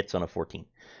he hits on a 14.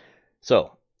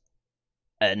 So,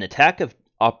 an attack of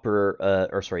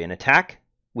an attack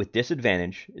with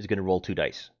disadvantage is going to roll 2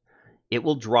 dice. It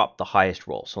will drop the highest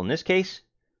roll. So in this case,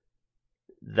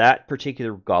 that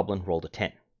particular goblin rolled a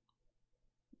 10.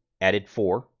 Added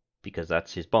 4, because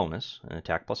that's his bonus, an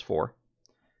attack plus 4.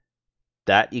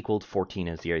 That equaled 14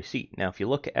 as the AC. Now, if you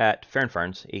look at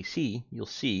Phandelver's AC, you'll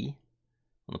see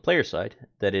on the player side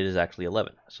that it is actually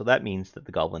 11. So that means that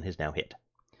the goblin has now hit.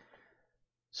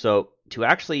 So to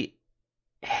actually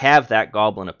have that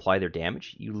goblin apply their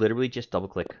damage, you literally just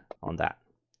double-click on that.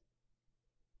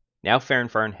 Now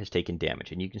Phandelver has taken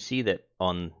damage, and you can see that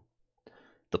on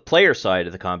the player side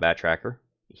of the combat tracker,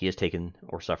 he has taken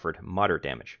or suffered moderate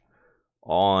damage.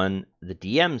 On the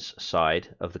DM's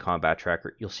side of the combat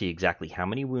tracker, you'll see exactly how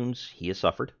many wounds he has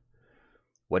suffered,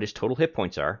 what his total hit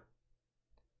points are.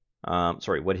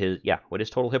 What his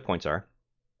total hit points are,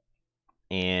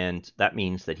 and that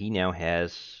means that he now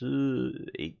has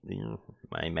 8.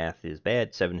 My math is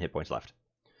bad. 7 hit points left.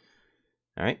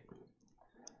 All right.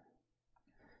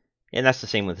 And that's the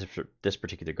same with this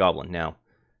particular goblin. Now,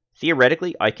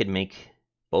 theoretically, I could make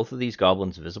both of these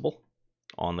goblins visible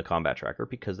on the combat tracker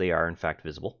because they are, in fact,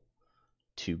 visible.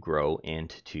 to grow and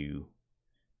to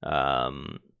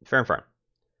Farm.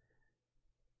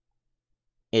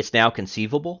 It's now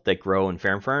conceivable that Grow and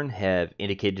Farm have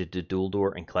indicated to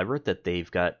Dueldore and Clever that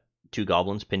they've got 2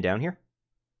 goblins pinned down here.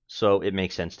 So it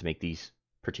makes sense to make these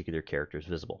particular characters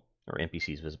visible, or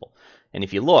NPCs visible. And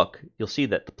if you look, you'll see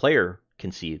that the player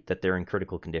can see that they're in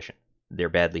critical condition. They're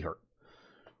badly hurt.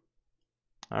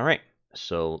 All right,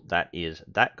 so that is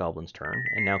that goblin's turn,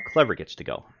 and now Clever gets to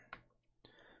go.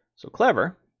 So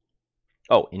Clever,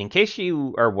 oh, and in case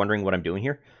you are wondering what I'm doing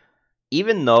here,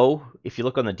 even though, if you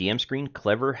look on the DM screen,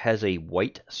 Clever has a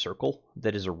white circle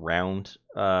that is around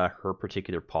her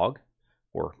particular pog,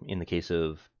 or in the case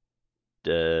of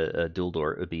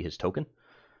Dueldore, it would be his token.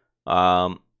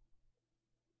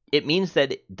 It means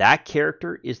that that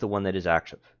character is the one that is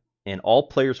active, and all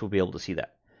players will be able to see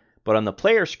that. But on the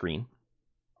player screen,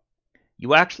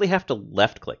 you actually have to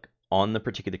left-click on the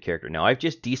particular character. Now, I've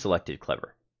just deselected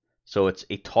Clever, so it's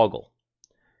a toggle.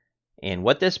 And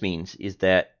what this means is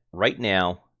that right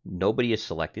now, nobody is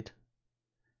selected.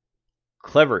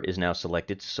 Clever is now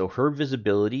selected, so her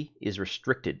visibility is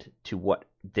restricted to what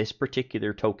this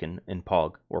particular token in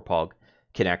Pog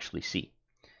can actually see.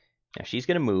 Now she's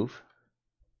going to move.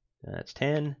 That's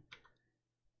 10,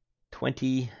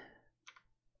 20.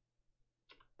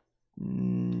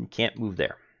 Can't move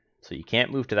there. So you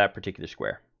can't move to that particular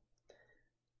square.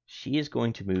 She is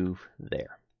going to move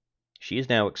there. She is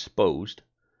now exposed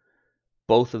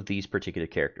both of these particular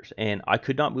characters. And I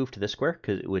could not move to this square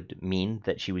because it would mean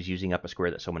that she was using up a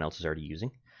square that someone else is already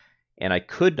using. And I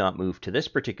could not move to this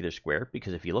particular square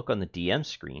because if you look on the DM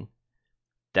screen,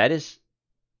 that is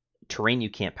terrain you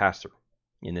can't pass through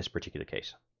in this particular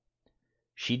case.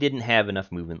 She didn't have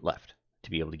enough movement left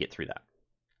to be able to get through that.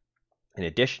 In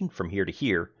addition, from here to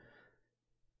here,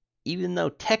 even though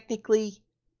technically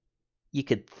you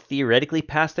could theoretically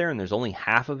pass there and there's only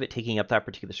half of it taking up that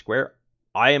particular square,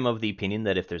 I am of the opinion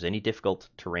that if there's any difficult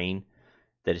terrain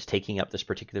that is taking up this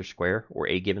particular square, or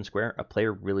a given square, a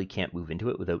player really can't move into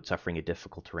it without suffering a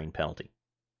difficult terrain penalty.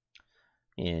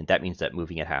 And that means that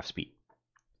moving at half speed.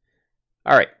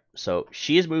 All right, so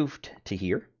she has moved to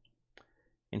here,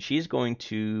 and she is going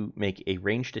to make a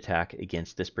ranged attack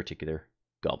against this particular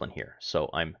goblin here. So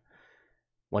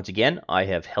once again, I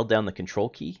have held down the control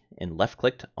key and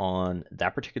left-clicked on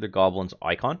that particular goblin's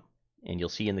icon. And you'll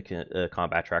see in the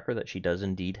combat tracker that she does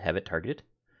indeed have it targeted.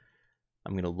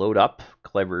 I'm going to load up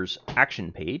Clever's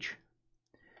action page,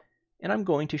 and I'm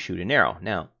going to shoot an arrow.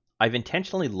 Now, I've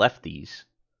intentionally left these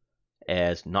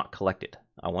as not collected.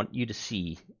 I want you to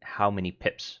see how many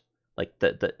pips, like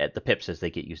the pips as they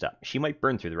get used up. She might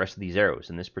burn through the rest of these arrows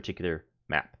in this particular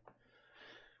map.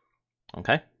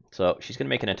 Okay, so she's going to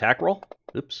make an attack roll.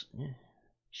 Oops.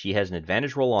 She has an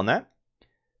advantage roll on that.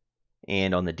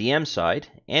 And on the DM side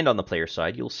and on the player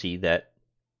side, you'll see that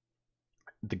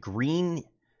the green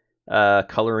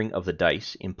coloring of the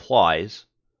dice implies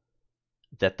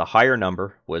that the higher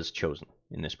number was chosen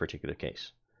in this particular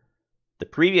case. The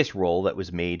previous roll that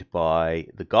was made by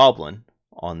the goblin,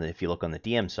 if you look on the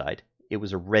DM side, it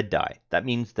was a red die. That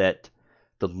means that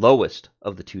the lowest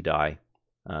of the 2 die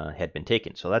had been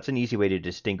taken. So that's an easy way to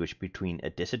distinguish between a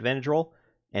disadvantage roll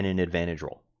and an advantage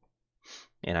roll.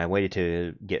 And I waited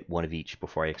to get one of each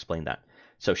before I explained that.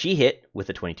 So she hit with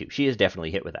a 22. She is definitely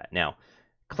hit with that. Now,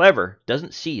 Clever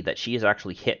doesn't see that she is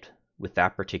actually hit with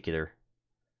that particular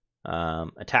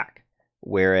attack,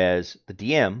 whereas the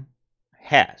DM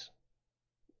has.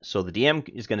 So the DM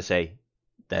is going to say,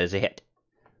 that is a hit.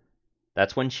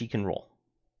 That's when she can roll.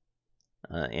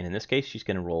 And in this case, she's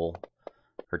going to roll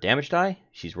her damage die.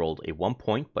 She's rolled a 1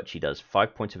 point, but she does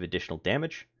 5 points of additional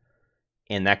damage.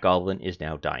 And that goblin is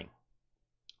now dying.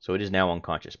 So it is now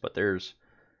unconscious, but there's,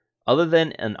 other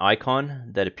than an icon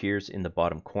that appears in the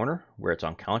bottom corner where it's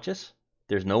unconscious,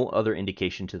 there's no other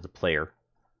indication to the player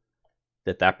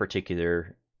that that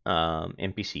particular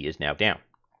NPC is now down.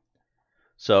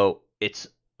 So it's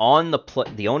on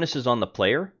the onus is on the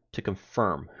player to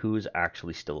confirm who's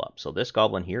actually still up. So this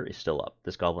goblin here is still up.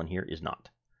 This goblin here is not.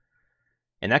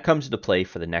 And that comes into play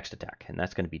for the next attack, and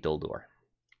that's going to be Dueldore.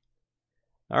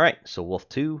 All right, so Wolf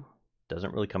 2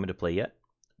 doesn't really come into play yet.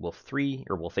 Wolf 3,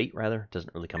 or Wolf 8 rather,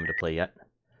 doesn't really come into play yet.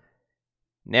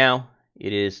 Now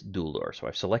it is Dueldore. So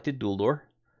I've selected Dueldore.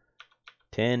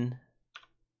 10,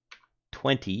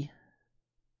 20.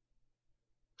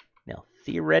 Now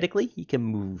theoretically he can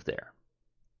move there,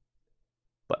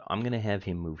 but I'm going to have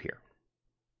him move here.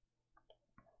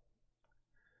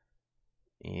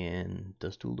 And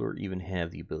does Dueldore even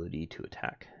have the ability to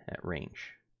attack at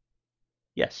range?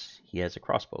 Yes, he has a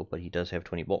crossbow, but he does have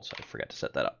 20 bolts. I forgot to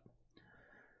set that up.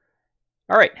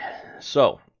 All right,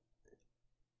 so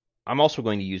I'm also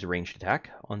going to use a ranged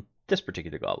attack on this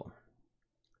particular goblin.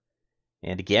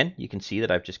 And again, you can see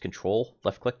that I've just control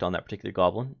left-clicked on that particular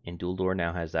goblin, and Dual Door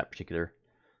now has that particular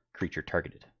creature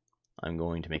targeted. I'm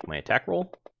going to make my attack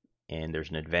roll, and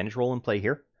there's an advantage roll in play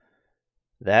here.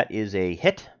 That is a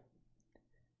hit,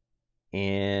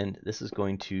 and this is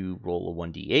going to roll a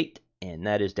 1d8, and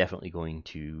that is definitely going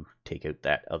to take out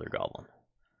that other goblin.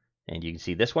 And you can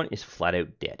see this one is flat out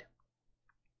dead.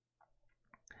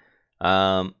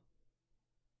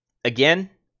 Again,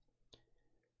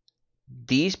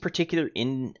 these particular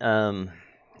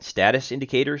status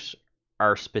indicators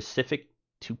are specific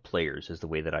to players, is the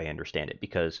way that I understand it,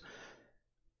 because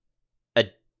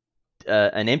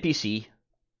an NPC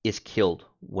is killed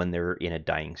when they're in a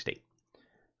dying state.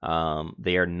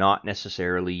 They are not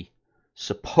necessarily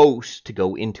supposed to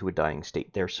go into a dying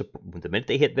state. The minute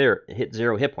they hit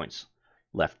 0 hit points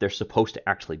left, they're supposed to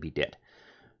actually be dead.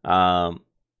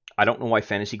 I don't know why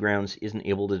Fantasy Grounds isn't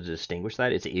able to distinguish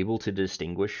that. It's able to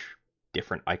distinguish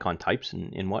different icon types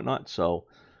and whatnot, so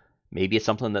maybe it's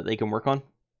something that they can work on.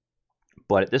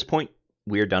 But at this point,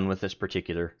 we are done with this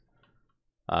particular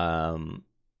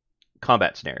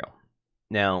combat scenario.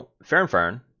 Now,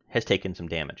 Farn has taken some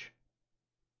damage.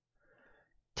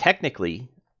 Technically,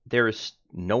 there is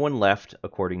no one left,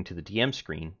 according to the DM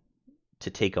screen, to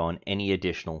take on any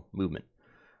additional movement.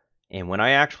 And when I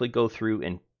actually go through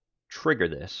and trigger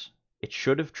this, it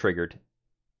should have triggered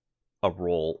a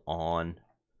roll on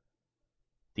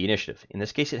the initiative. In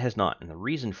this case, it has not, and the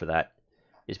reason for that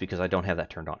is because I don't have that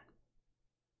turned on.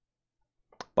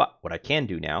 But what I can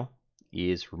do now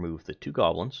is remove the 2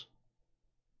 goblins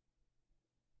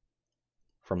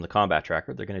from the combat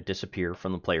tracker. They're going to disappear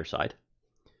from the player side.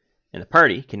 And the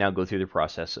party can now go through the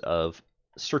process of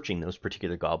searching those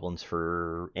particular goblins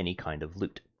for any kind of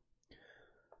loot.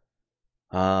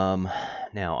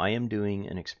 Now, I am doing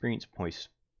an experience point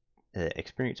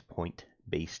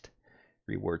based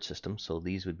reward system, so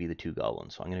these would be the 2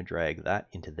 goblins. So I'm going to drag that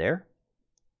into there.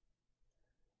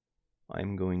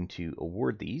 I'm going to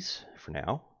award these for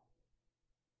now.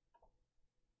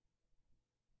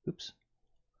 Oops,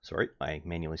 sorry, I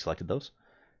manually selected those.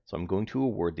 So I'm going to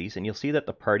award these, and you'll see that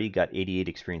the party got 88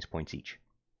 experience points each.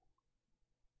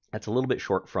 That's a little bit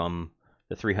short from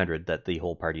the 300 that the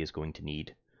whole party is going to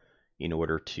need in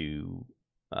order to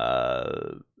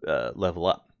level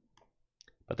up.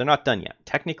 But they're not done yet.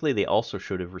 Technically, they also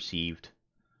should have received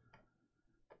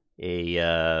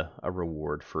a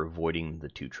reward for avoiding the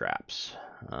 2 traps.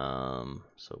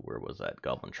 So where was that?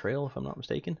 Goblin Trail, if I'm not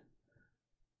mistaken.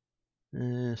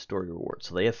 Story reward.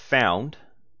 So they have found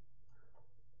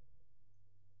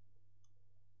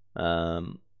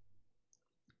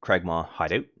Cragmaw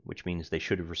Hideout, which means they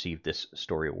should have received this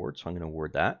story award. So I'm going to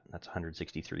award that. That's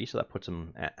 163, so that puts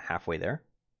them at halfway there.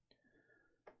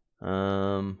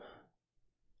 And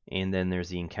then there's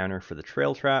the encounter for the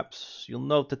trail traps. You'll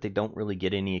note that they don't really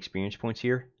get any experience points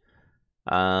here.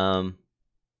 But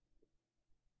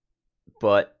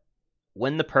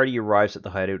when the party arrives at the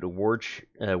hideout, award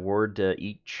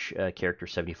each character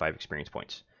 75 experience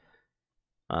points.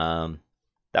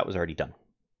 That was already done.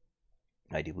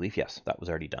 I do believe, yes, that was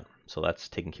already done. So that's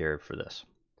taken care of for this.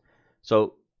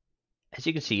 So as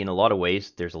you can see, in a lot of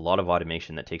ways, there's a lot of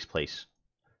automation that takes place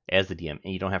as the DM,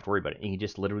 and you don't have to worry about it. And you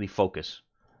just literally focus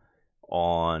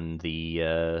on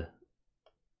the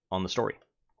story.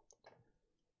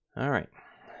 All right,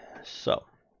 so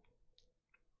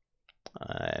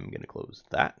I'm going to close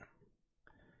that,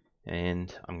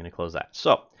 and I'm going to close that.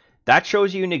 So that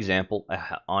shows you an example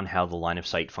on how the line of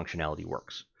sight functionality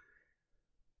works.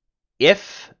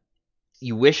 If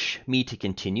you wish me to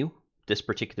continue this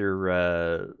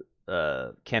particular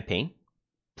campaign,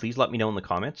 please let me know in the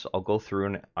comments. I'll go through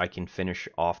and I can finish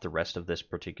off the rest of this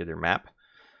particular map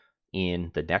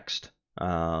in the next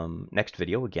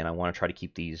video. Again, I want to try to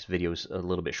keep these videos a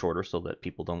little bit shorter so that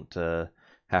people don't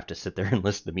have to sit there and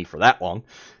listen to me for that long.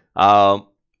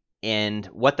 And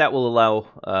what that will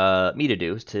allow me to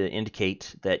do is to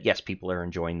indicate that, yes, people are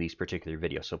enjoying these particular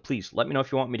videos. So please let me know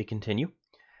if you want me to continue.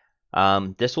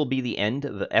 This will be the end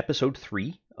of episode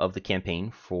 3 of the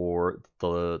campaign for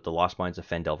the Lost Mines of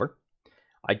Phandelver.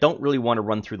 I don't really want to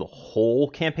run through the whole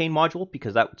campaign module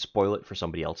because that would spoil it for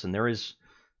somebody else, and there is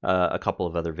a couple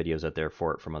of other videos out there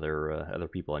for it from other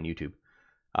people on YouTube.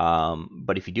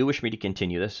 But if you do wish me to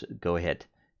continue this, go ahead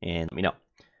and let me know.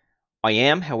 I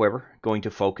am, however, going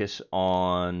to focus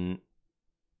on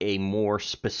a more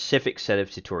specific set of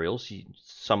tutorials.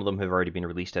 Some of them have already been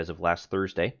released as of last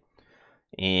Thursday,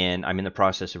 and I'm in the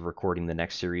process of recording the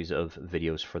next series of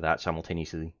videos for that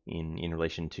simultaneously in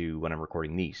relation to when I'm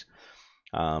recording these.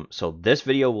 So this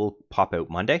video will pop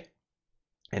out Monday,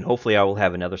 And hopefully I will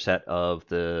have another set of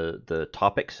the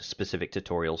topics specific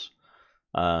tutorials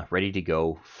ready to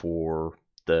go for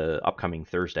the upcoming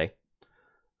Thursday.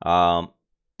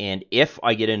 And if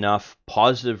I get enough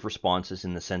positive responses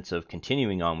in the sense of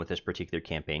continuing on with this particular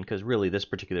campaign, because really this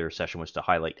particular session was to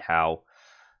highlight how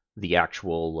the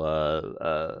actual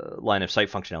line of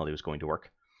sight functionality was going to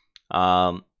work,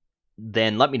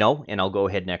 then let me know, and I'll go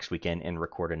ahead next weekend and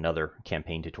record another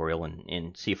campaign tutorial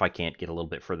and see if I can't get a little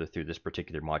bit further through this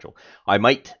particular module. I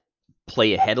might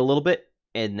play ahead a little bit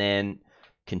and then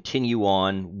continue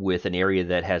on with an area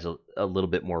that has a little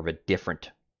bit more of a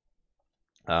different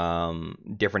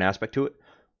aspect to it,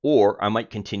 or I might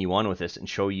continue on with this and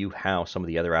show you how some of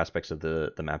the other aspects of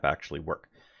the map actually work.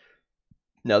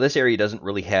 Now, this area doesn't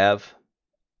really have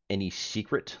any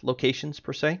secret locations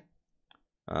per se.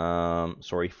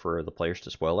 Sorry for the players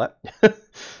to spoil that.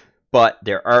 But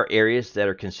there are areas that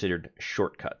are considered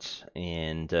shortcuts,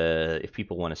 and if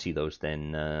people want to see those,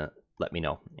 then let me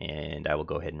know, and I will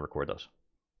go ahead and record those.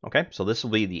 Okay, so this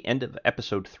will be the end of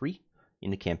episode 3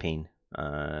 in the campaign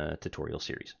tutorial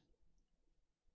series.